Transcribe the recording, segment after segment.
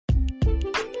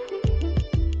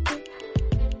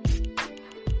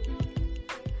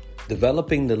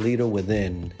Developing the Leader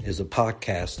Within is a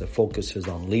podcast that focuses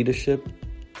on leadership,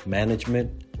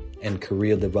 management, and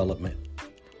career development.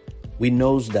 We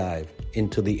nosedive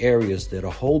into the areas that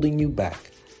are holding you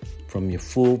back from your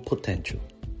full potential.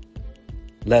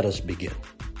 Let us begin.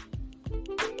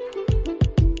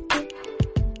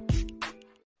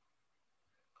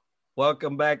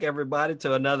 Welcome back, everybody,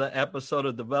 to another episode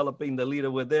of Developing the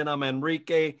Leader Within. I'm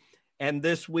Enrique, and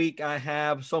this week I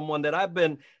have someone that I've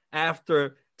been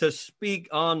after to speak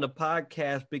on the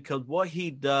podcast because what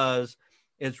he does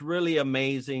is really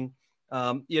amazing.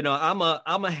 I'm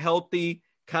a healthy,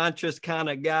 conscious kind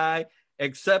of guy,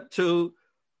 except to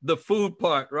the food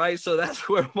part, right? So that's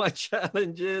where my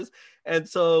challenge is. And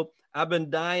so I've been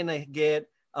dying to get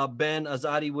Ben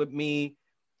Azadi with me.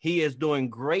 He is doing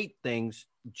great things.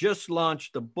 Just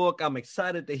launched a book. I'm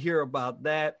excited to hear about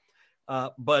that.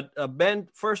 But Ben,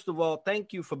 first of all,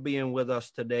 thank you for being with us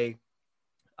today.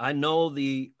 I know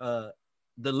the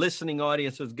listening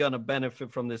audience is going to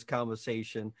benefit from this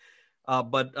conversation,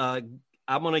 but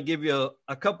I'm going to give you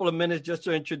a couple of minutes just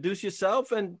to introduce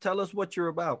yourself and tell us what you're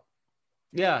about.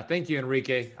 Yeah, thank you,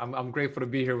 Enrique. I'm grateful to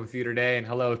be here with you today, and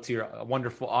hello to your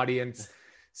wonderful audience.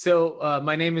 So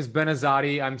my name is Ben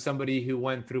Azadi. I'm somebody who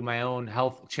went through my own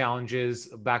health challenges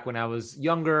back when I was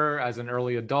younger as an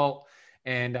early adult.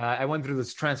 And I went through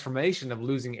this transformation of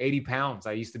losing 80 pounds.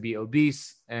 I used to be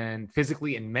obese and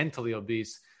physically and mentally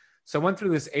obese. So I went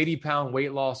through this 80-pound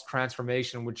weight loss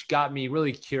transformation, which got me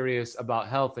really curious about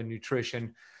health and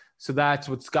nutrition. So that's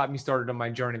what's got me started on my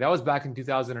journey. That was back in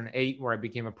 2008, where I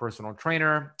became a personal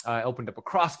trainer. I opened up a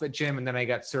CrossFit gym, and then I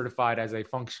got certified as a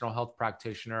functional health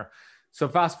practitioner. So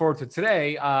fast forward to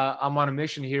today, I'm on a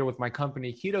mission here with my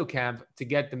company, Keto Camp, to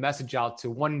get the message out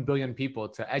to 1 billion people,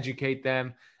 to educate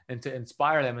them and to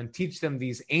inspire them and teach them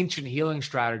these ancient healing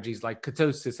strategies like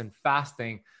ketosis and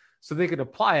fasting so they could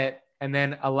apply it and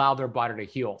then allow their body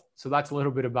to heal. So that's a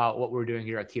little bit about what we're doing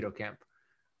here at Keto Camp.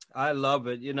 I love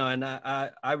it. And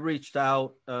I reached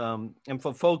out, and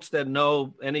for folks that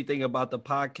know anything about the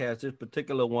podcast, this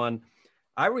particular one,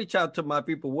 I reached out to my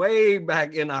people way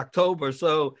back in October.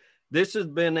 So this has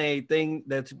been a thing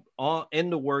that's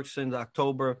in the works since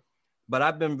October. But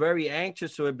I've been very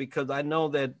anxious to it because I know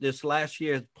that this last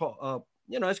year,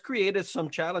 it's created some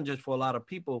challenges for a lot of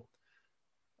people.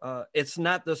 It's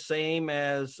not the same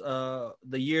as the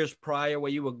years prior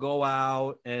where you would go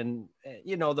out and,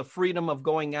 the freedom of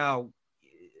going out,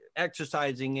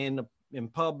 exercising in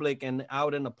public and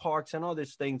out in the parks and all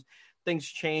these things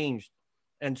changed.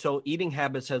 And so eating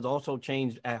habits has also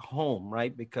changed at home,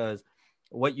 right? Because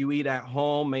what you eat at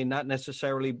home may not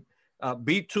necessarily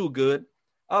be too good.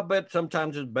 But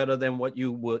sometimes it's better than what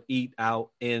you would eat out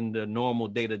in the normal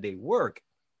day-to-day work.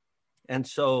 And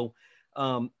so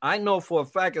I know for a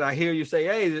fact that I hear you say,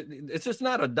 hey, it's just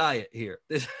not a diet here,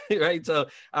 right? So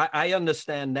I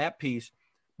understand that piece.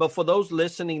 But for those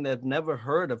listening that have never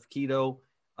heard of keto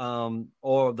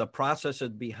or the processes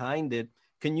behind it,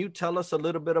 can you tell us a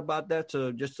little bit about that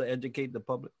just to educate the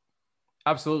public?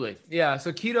 Absolutely. Yeah.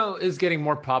 So keto is getting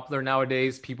more popular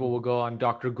nowadays. People will go on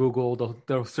Dr. Google,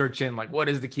 they'll search in like, what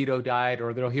is the keto diet?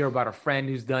 Or they'll hear about a friend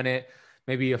who's done it.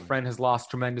 Maybe a friend has lost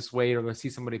tremendous weight, or they'll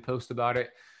see somebody post about it.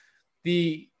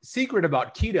 The secret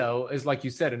about keto is, like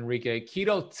you said, Enrique,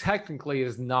 keto technically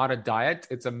is not a diet.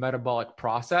 It's a metabolic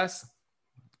process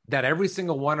that every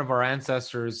single one of our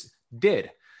ancestors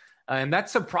did. And that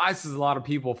surprises a lot of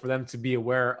people for them to be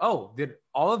aware, oh, did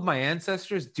all of my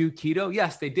ancestors do keto?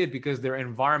 Yes, they did, because their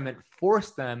environment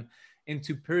forced them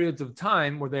into periods of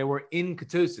time where they were in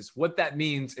ketosis. What that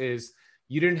means is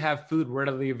you didn't have food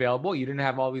readily available. You didn't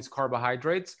have all these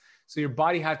carbohydrates. So your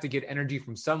body had to get energy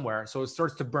from somewhere. So it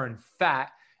starts to burn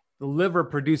fat. The liver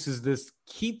produces this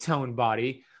ketone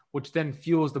body, which then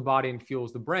fuels the body and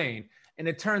fuels the brain. And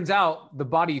it turns out the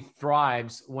body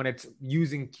thrives when it's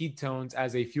using ketones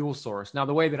as a fuel source. Now,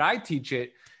 the way that I teach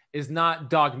it is not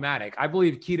dogmatic. I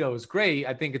believe keto is great.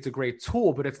 I think it's a great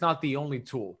tool, but it's not the only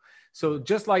tool. So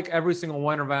just like every single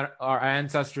one of our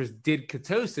ancestors did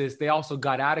ketosis, they also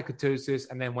got out of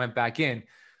ketosis and then went back in.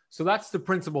 So that's the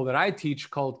principle that I teach,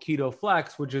 called Keto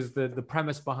Flex, which is the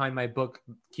premise behind my book,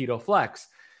 Keto Flex.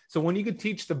 So when you could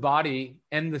teach the body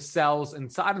and the cells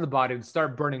inside of the body to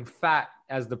start burning fat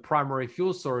as the primary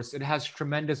fuel source, it has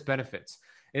tremendous benefits.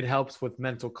 It helps with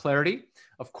mental clarity.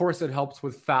 Of course, it helps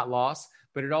with fat loss,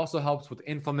 but it also helps with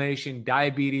inflammation,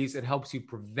 diabetes. It helps you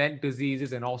prevent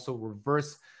diseases and also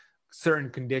reverse certain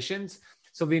conditions.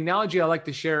 So the analogy I like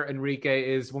to share,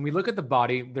 Enrique, is when we look at the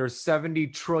body, there's 70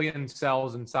 trillion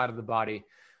cells inside of the body.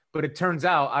 But it turns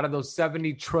out of those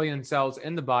 70 trillion cells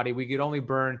in the body, we could only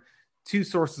burn two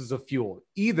sources of fuel.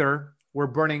 Either we're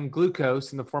burning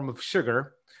glucose in the form of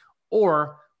sugar,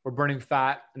 or we're burning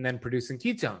fat and then producing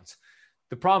ketones.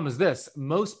 The problem is this: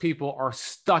 most people are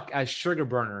stuck as sugar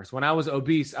burners. When I was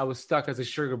obese, I was stuck as a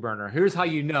sugar burner. Here's how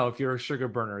you know if you're a sugar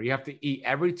burner. You have to eat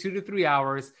every 2 to 3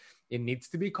 hours. It needs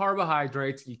to be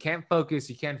carbohydrates. You can't focus,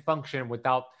 you can't function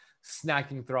without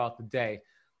snacking throughout the day.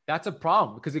 That's a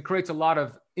problem because it creates a lot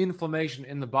of inflammation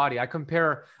in the body. I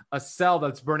compare a cell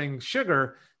that's burning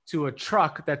sugar to a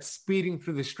truck that's speeding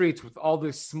through the streets with all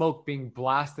this smoke being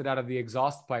blasted out of the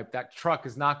exhaust pipe. That truck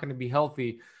is not going to be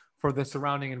healthy for the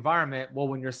surrounding environment. Well,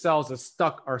 when your cells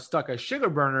are stuck as sugar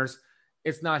burners,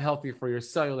 it's not healthy for your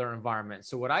cellular environment.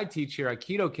 So what I teach here at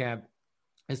Keto Camp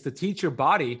is to teach your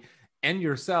body and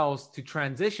your cells to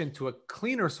transition to a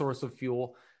cleaner source of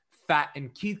fuel, fat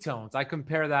and ketones. I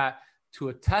compare that to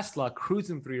a Tesla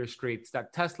cruising through your streets.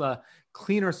 That Tesla,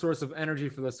 cleaner source of energy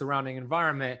for the surrounding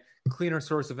environment, cleaner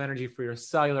source of energy for your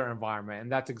cellular environment.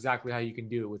 And that's exactly how you can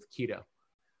do it with keto.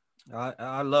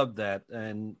 I love that.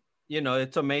 And,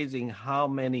 it's amazing how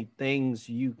many things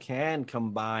you can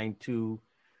combine to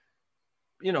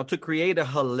create a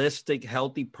holistic,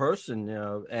 healthy person.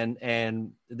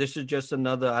 And this is just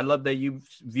another, I love that you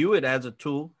view it as a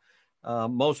tool.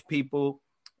 Most people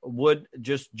would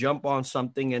just jump on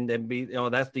something and then be,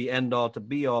 that's the end all to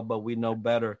be all, but we know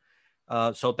better.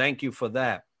 So thank you for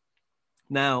that.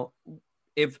 Now,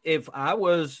 if I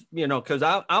was, because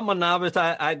I'm a novice,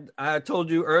 I told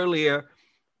you earlier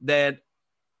that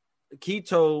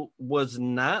keto was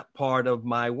not part of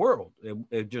my world.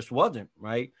 It just wasn't,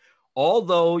 right?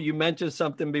 Although you mentioned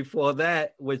something before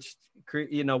that, which,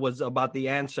 was about the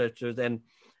ancestors. And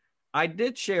I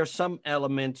did share some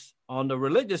elements on the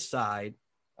religious side,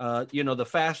 the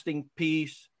fasting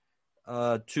piece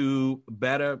to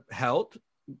better health,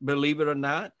 believe it or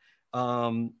not.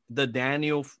 The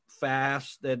Daniel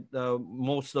fast that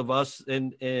most of us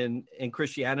in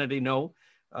Christianity know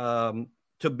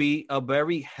to be a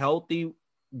very healthy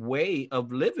way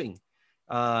of living.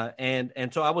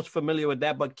 And so I was familiar with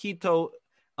that, but keto,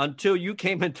 until you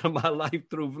came into my life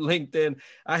through LinkedIn,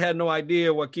 I had no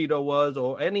idea what keto was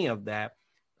or any of that.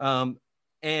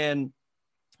 And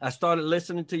I started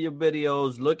listening to your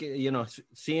videos, looking,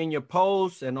 seeing your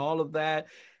posts and all of that.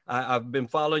 I've been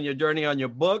following your journey on your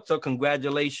book, so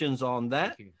congratulations on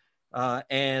that.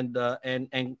 And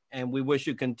we wish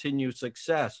you continued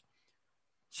success.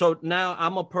 So now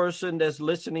I'm a person that's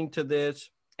listening to this,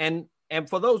 and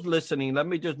for those listening, let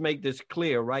me just make this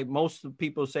clear, right? Most of the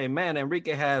people say, man,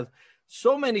 Enrique has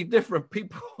so many different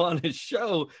people on his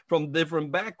show from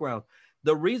different backgrounds.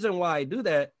 The reason why I do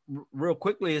that real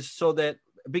quickly is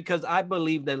because I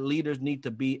believe that leaders need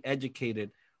to be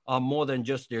educated on more than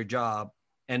just their job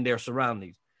and their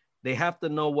surroundings. They have to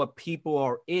know what people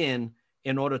are in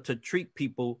order to treat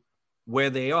people where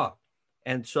they are.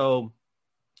 And so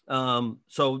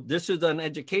this is an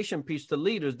education piece to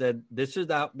leaders that this is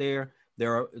out there.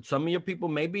 There are some of your people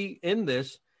may be in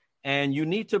this, and you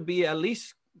need to be at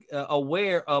least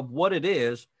aware of what it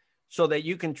is so that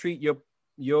you can treat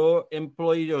your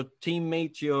employees, your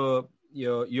teammates, your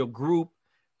group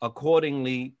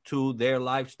accordingly to their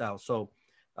lifestyle. So,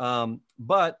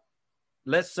 but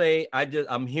let's say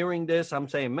I'm hearing this, I'm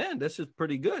saying, man, this is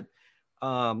pretty good.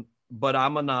 But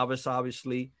I'm a novice,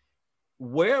 obviously.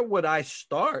 Where would I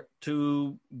start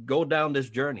to go down this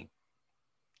journey?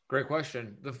 Great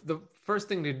question. The first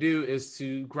thing to do is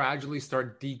to gradually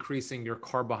start decreasing your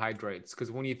carbohydrates.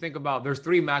 Because when you think about, there's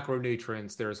 3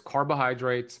 macronutrients. There's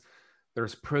carbohydrates,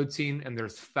 there's protein, and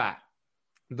there's fat.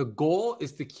 The goal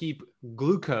is to keep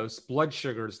glucose, blood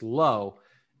sugars, low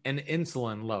and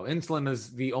insulin low. Insulin is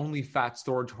the only fat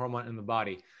storage hormone in the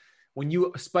body. When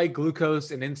you spike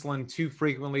glucose and insulin too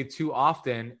frequently, too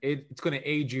often, it's going to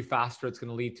age you faster. It's going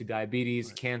to lead to diabetes,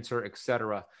 right, cancer,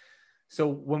 etc. So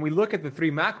when we look at the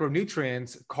 3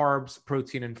 macronutrients, carbs,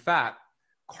 protein, and fat,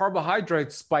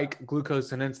 carbohydrates spike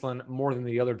glucose and insulin more than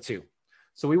the other 2.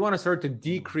 So we want to start to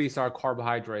decrease our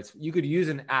carbohydrates. You could use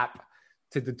an app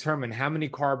to determine how many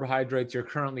carbohydrates you're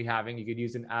currently having. You could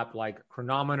use an app like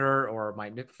Chronometer or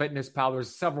MyFitnessPal.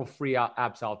 There's several free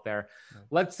apps out there. Right.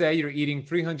 Let's say you're eating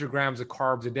 300 grams of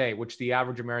carbs a day, which the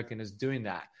average American is doing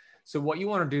that. So what you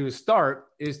want to do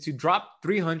is to drop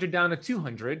 300 down to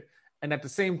 200, and at the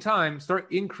same time,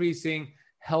 start increasing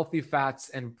healthy fats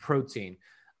and protein.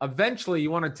 Eventually,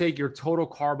 you want to take your total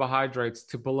carbohydrates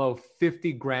to below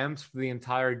 50 grams for the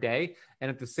entire day. And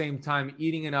at the same time,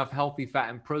 eating enough healthy fat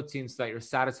and protein so that you're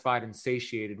satisfied and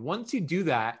satiated. Once you do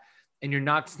that, and you're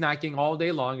not snacking all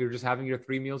day long, you're just having your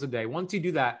 3 meals a day. Once you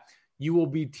do that, you will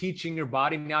be teaching your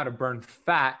body now to burn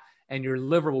fat and your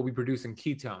liver will be producing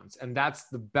ketones. And that's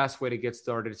the best way to get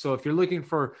started. So if you're looking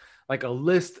for like a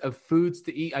list of foods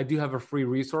to eat, I do have a free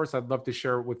resource I'd love to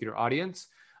share with your audience.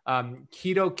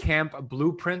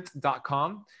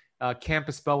 KetoCampBlueprint.com. Camp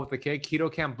is spelled with a K.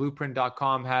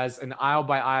 KetoCampBlueprint.com has an aisle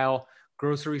by aisle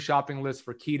grocery shopping list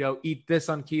for keto. Eat this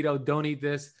on keto, don't eat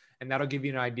this. And that'll give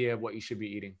you an idea of what you should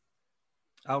be eating.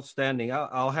 Outstanding.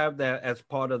 I'll have that as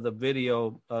part of the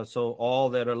video. So all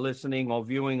that are listening or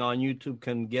viewing on YouTube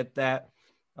can get that.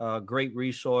 Great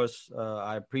resource.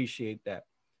 I appreciate that.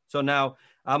 So now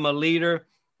I'm a leader.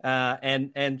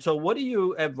 And so what do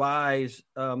you advise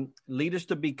leaders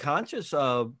to be conscious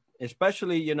of,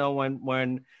 especially,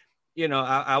 when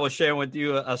I was sharing with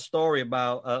you a story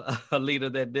about a leader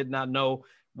that did not know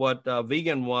what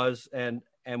vegan was and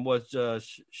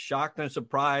was shocked and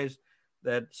surprised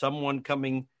that someone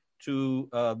coming to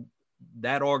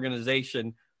that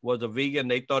organization was a vegan.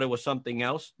 They thought it was something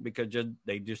else because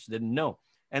they just didn't know.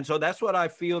 And so that's what I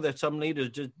feel that some leaders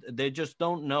just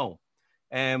don't know.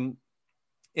 And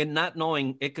in not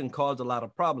knowing, it can cause a lot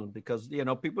of problems because,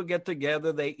 people get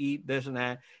together, they eat this and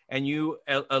that, and you,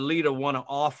 a leader, want to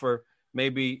offer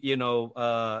maybe,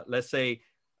 let's say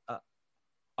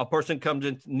a person comes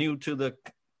in new to the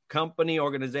company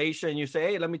organization, you say,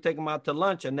 hey, let me take them out to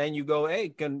lunch. And then you go, hey,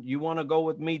 can you want to go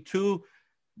with me to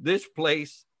this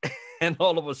place? And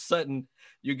all of a sudden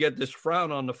you get this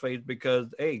frown on the face because,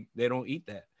 hey, they don't eat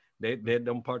that. They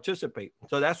don't participate.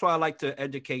 So that's why I like to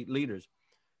educate leaders.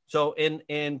 So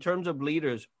in terms of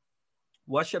leaders,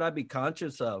 what should I be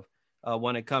conscious of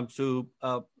when it comes to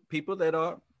people that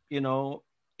are,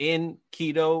 in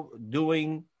keto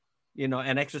doing,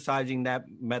 and exercising that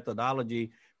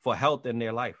methodology for health in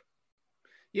their life?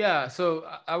 Yeah. So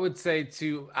I would say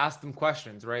to ask them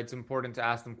questions, right? It's important to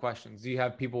ask them questions. Do you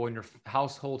have people in your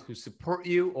household who support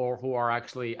you or who are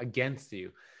actually against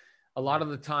you? A lot of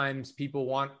the times people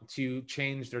want to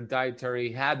change their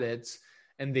dietary habits,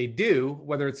 and they do,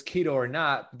 whether it's keto or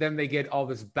not, then they get all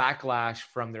this backlash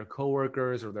from their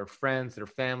coworkers or their friends, their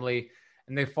family,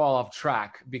 and they fall off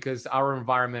track because our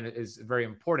environment is very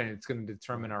important. It's going to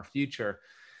determine our future.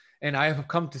 And I have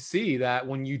come to see that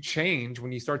when you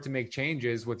start to make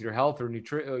changes with your health or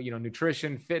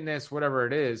nutrition, fitness, whatever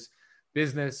it is,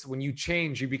 business, when you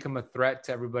change, you become a threat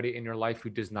to everybody in your life who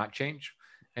does not change.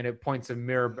 And it points a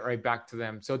mirror right back to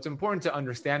them. So it's important to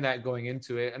understand that going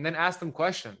into it, and then ask them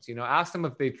questions. Ask them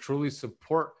if they truly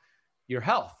support your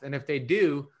health. And if they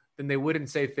do, then they wouldn't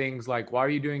say things like, why are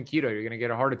you doing keto? You're going to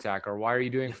get a heart attack. Or why are you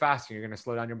doing fasting? You're going to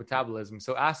slow down your metabolism.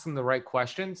 So ask them the right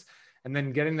questions, and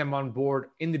then getting them on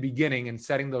board in the beginning and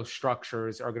setting those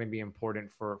structures are going to be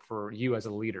important for you as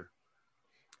a leader.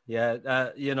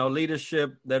 Yeah.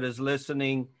 Leadership that is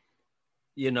listening,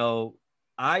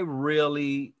 I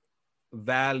really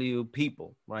value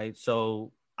people, right?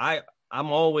 So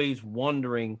I'm always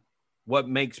wondering what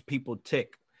makes people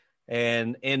tick.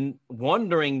 And in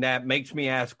wondering that makes me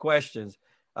ask questions.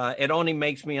 It only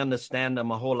makes me understand them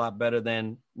a whole lot better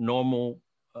than normal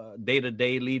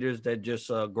day-to-day leaders that just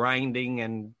grinding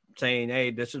and saying,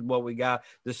 hey, this is what we got.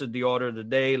 This is the order of the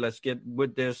day. Let's get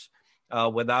with this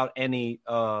without any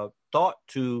thought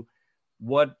to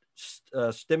what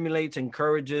stimulates,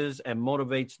 encourages, and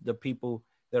motivates the people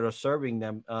that are serving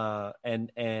them.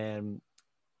 And in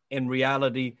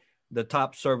reality, the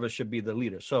top server should be the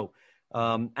leader. So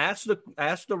ask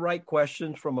the right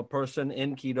questions from a person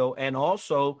in keto, and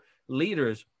also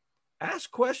leaders ask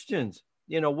questions.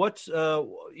 What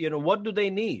do they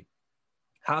need?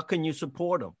 How can you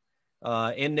support them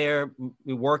in their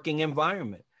working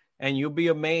environment? And you'll be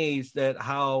amazed at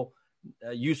how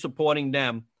you supporting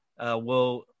them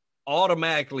will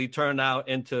automatically turn out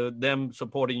into them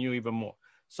supporting you even more.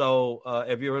 So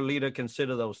if you're a leader,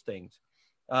 consider those things.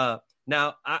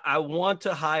 Now, I want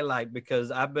to highlight,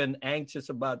 because I've been anxious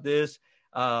about this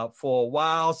for a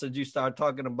while since you started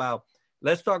talking about,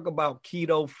 let's talk about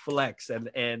Keto Flex.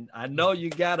 And I know you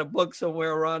got a book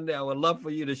somewhere around there. I would love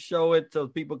for you to show it so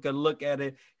people can look at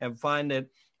it and find it.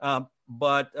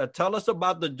 But tell us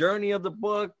about the journey of the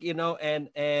book,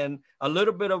 and a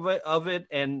little bit of it,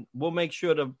 and we'll make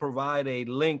sure to provide a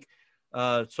link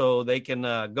so they can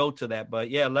go to that.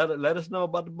 But yeah, let us know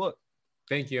about the book.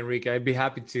 Thank you, Enrique. I'd be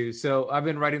happy to. So I've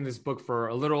been writing this book for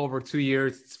a little over 2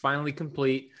 years. It's finally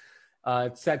complete.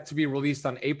 It's set to be released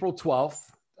on April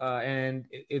 12th. And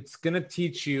it's going to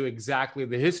teach you exactly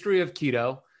the history of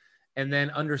keto, and then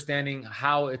understanding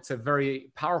how it's a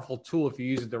very powerful tool if you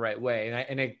use it the right way.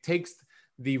 And it takes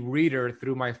the reader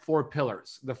through my 4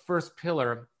 pillars. The first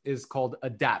pillar is called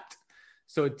adapt.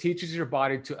 So it teaches your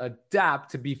body to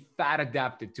adapt, to be fat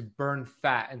adapted, to burn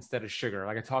fat instead of sugar.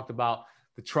 Like I talked about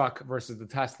the truck versus the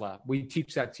Tesla. We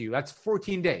teach that to you. That's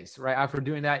 14 days, right? After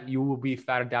doing that, you will be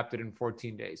fat adapted in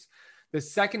 14 days. The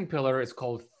second pillar is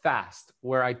called fast,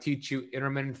 where I teach you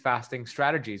intermittent fasting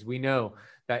strategies. We know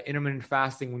that intermittent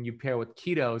fasting, when you pair with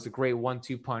keto, is a great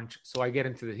 1-2 punch. So I get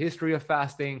into the history of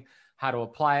fasting, how to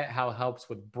apply it, how it helps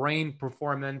with brain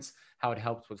performance, how it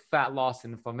helps with fat loss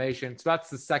and inflammation. So that's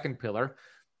the second pillar.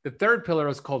 The third pillar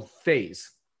is called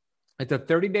phase. It's a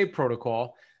 30-day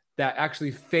protocol that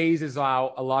actually phases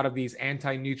out a lot of these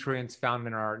anti-nutrients found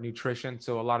in our nutrition.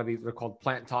 So a lot of these are called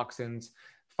plant toxins,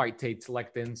 phytates,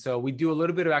 lectins. So we do a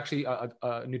little bit of actually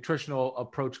a nutritional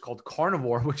approach called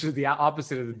carnivore, which is the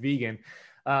opposite of the vegan.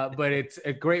 But it's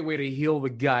a great way to heal the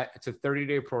gut. It's a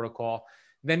 30-day protocol.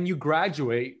 Then you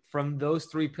graduate from those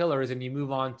three pillars and you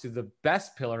move on to the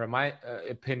best pillar, in my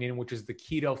opinion, which is the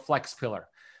keto flex pillar.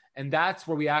 And that's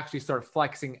where we actually start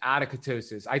flexing out of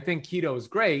ketosis. I think keto is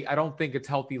great. I don't think it's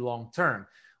healthy long-term.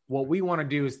 What we want to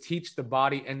do is teach the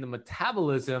body and the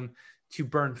metabolism to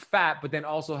burn fat, but then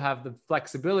also have the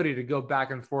flexibility to go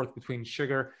back and forth between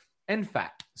sugar and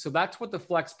fat. So that's what the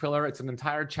flex pillar, it's an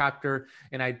entire chapter.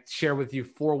 And I share with you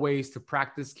 4 ways to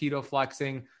practice keto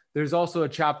flexing. There's also a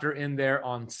chapter in there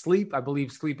on sleep. I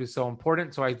believe sleep is so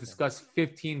important. So I discuss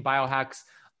 15 biohacks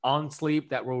on sleep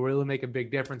that will really make a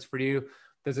big difference for you.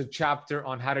 There's a chapter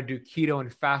on how to do keto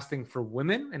and fasting for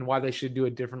women and why they should do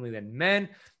it differently than men.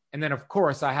 And then, of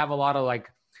course, I have a lot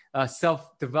of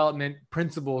self-development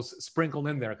principles sprinkled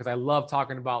in there because I love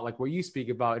talking about like what you speak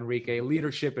about, Enrique,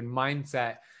 leadership and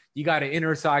mindset. You got to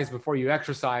exercise before you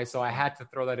exercise. So I had to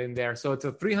throw that in there. So it's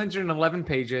a 311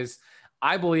 pages.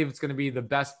 I believe it's going to be the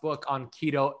best book on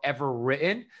keto ever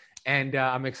written. And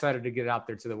I'm excited to get it out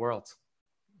there to the world.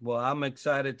 Well, I'm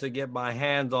excited to get my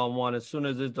hands on one as soon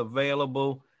as it's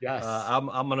available. Yes. I'm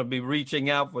going to be reaching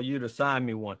out for you to sign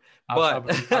me one.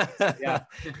 Yeah.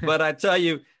 But I tell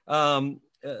you,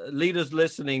 leaders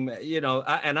listening,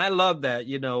 and I love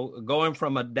that, going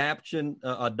from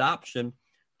adoption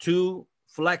to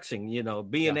flexing,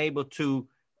 being able to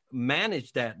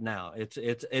manage that now.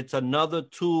 It's another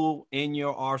tool in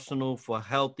your arsenal for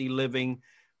healthy living,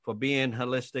 for being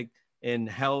holistic in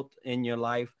health in your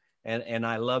life. And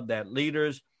I love that.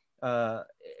 Leaders,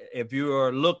 if you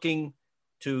are looking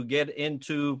to get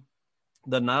into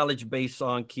the knowledge base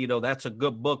on keto, that's a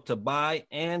good book to buy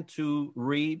and to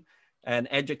read and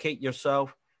educate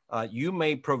yourself. You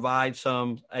may provide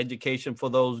some education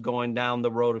for those going down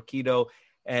the road of keto.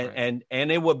 And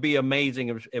it would be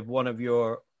amazing if one of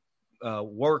your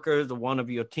workers or one of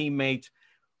your teammates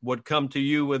would come to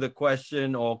you with a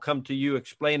question or come to you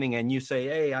explaining and you say,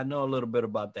 hey, I know a little bit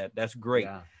about that. That's great.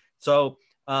 Yeah. So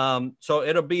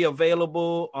it'll be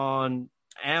available on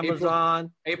Amazon.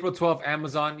 April 12th,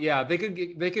 Amazon. Yeah, they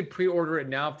could pre-order it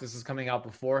now if this is coming out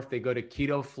before. If they go to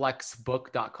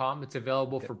ketoflexbook.com, it's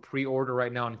available for pre-order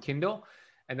right now on Kindle.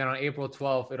 And then on April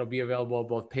 12th, it'll be available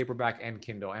both paperback and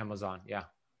Kindle, Amazon. Yeah.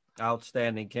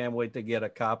 Outstanding. Can't wait to get a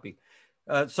copy.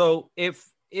 So if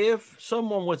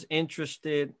someone was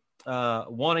interested,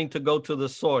 wanting to go to the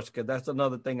source, because that's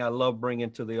another thing I love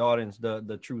bringing to the audience,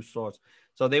 the true source.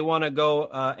 So they want to go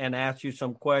and ask you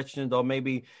some questions, or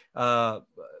maybe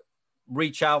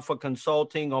reach out for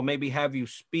consulting, or maybe have you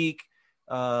speak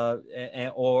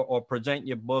or present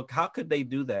your book. How could they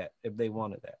do that if they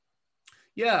wanted that?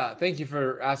 Yeah, thank you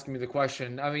for asking me the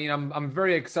question. I mean, I'm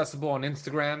very accessible on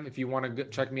Instagram. If you want to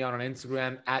check me out on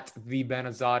Instagram at the Ben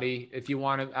Azadi. If you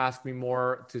want to ask me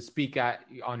more to speak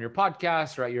on your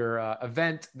podcast or at your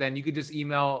event, then you could just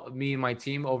email me and my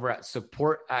team over at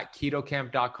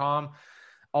support@ketocamp.com.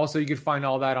 Also, you can find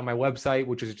all that on my website,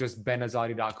 which is just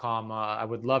benazadi.com. I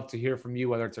would love to hear from you,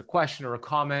 whether it's a question or a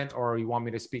comment, or you want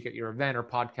me to speak at your event or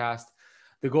podcast.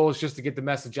 The goal is just to get the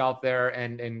message out there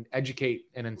and educate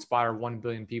and inspire 1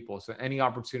 billion people. So any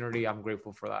opportunity, I'm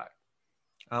grateful for that.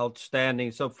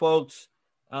 Outstanding. So folks,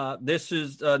 this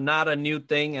is not a new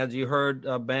thing. As you heard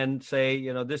Ben say,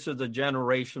 this is a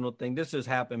generational thing. This has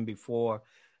happened before,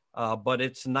 but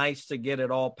it's nice to get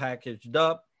it all packaged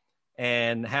up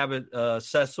and have it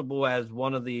accessible as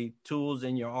one of the tools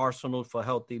in your arsenal for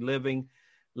healthy living.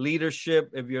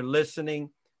 Leadership, if you're listening,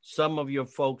 some of your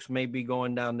folks may be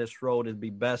going down this road. It'd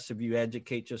be best if you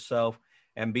educate yourself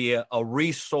and be a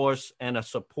resource and a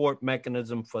support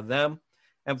mechanism for them.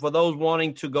 And for those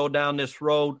wanting to go down this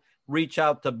road, reach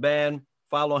out to Ben,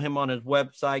 follow him on his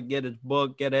website, get his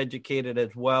book, get educated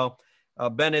as well.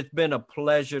 Ben, it's been a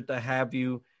pleasure to have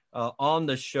you on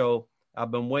the show.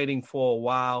 I've been waiting for a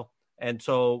while. And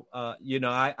so,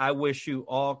 I wish you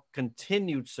all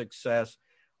continued success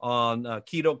on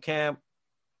Keto Camp.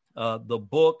 The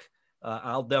book,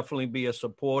 I'll definitely be a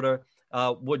supporter.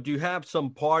 Would you have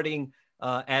some parting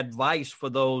advice for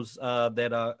those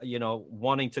that are,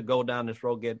 wanting to go down this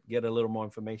road, get a little more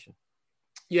information?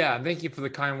 Yeah, thank you for the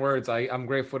kind words. I'm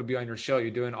grateful to be on your show.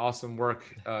 You're doing awesome work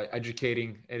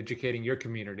educating your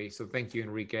community. So thank you,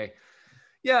 Enrique.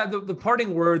 Yeah, the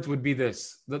parting words would be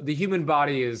this. The human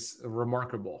body is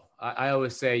remarkable. I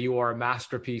always say you are a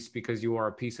masterpiece because you are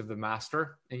a piece of the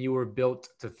master, and you were built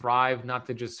to thrive, not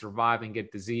to just survive and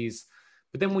get disease.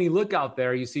 But then when you look out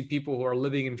there, you see people who are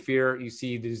living in fear. You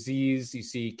see disease, you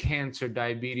see cancer,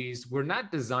 diabetes. We're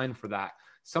not designed for that.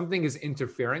 Something is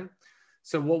interfering.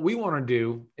 So what we want to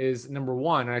do is, number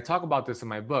one, and I talk about this in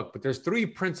my book, but there's 3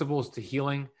 principles to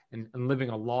healing and living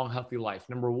a long, healthy life.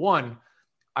 Number one,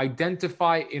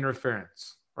 identify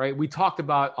interference, right? We talked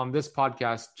about on this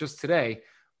podcast just today,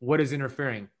 what is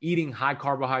interfering? Eating high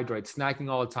carbohydrates, snacking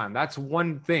all the time. That's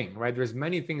one thing, right? There's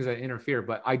many things that interfere,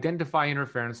 but identify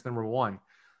interference, number one.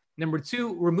 Number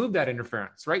two, remove that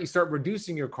interference, right? You start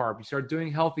reducing your carb, you start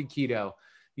doing healthy keto,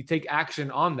 you take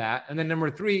action on that. And then number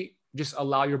three, just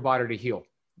allow your body to heal.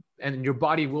 And your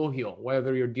body will heal,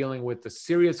 whether you're dealing with a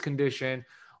serious condition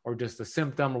or just a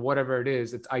symptom or whatever it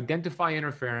is. It's identify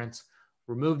interference,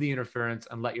 remove the interference,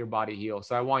 and let your body heal.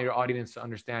 So I want your audience to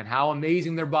understand how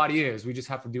amazing their body is. We just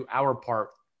have to do our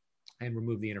part and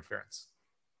remove the interference.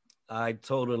 I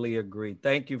totally agree.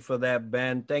 Thank you for that,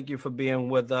 Ben. Thank you for being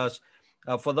with us.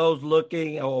 For those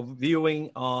looking or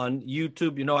viewing on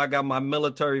YouTube, I got my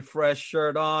Military Fresh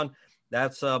shirt on.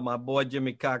 That's my boy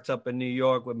Jimmy Cox up in New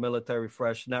York with Military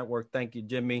Fresh Network. Thank you,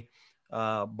 Jimmy.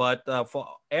 But for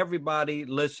everybody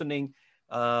listening,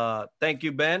 thank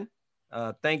you, Ben.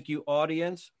 Thank you,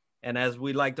 audience. And as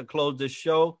we like to close this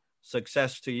show,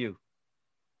 success to you.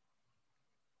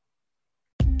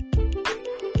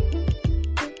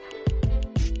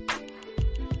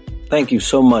 Thank you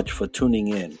so much for tuning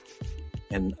in.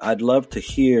 And I'd love to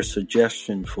hear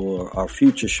suggestions for our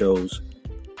future shows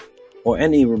or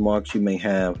any remarks you may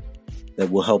have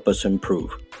that will help us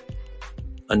improve.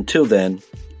 Until then,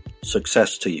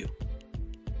 success to you.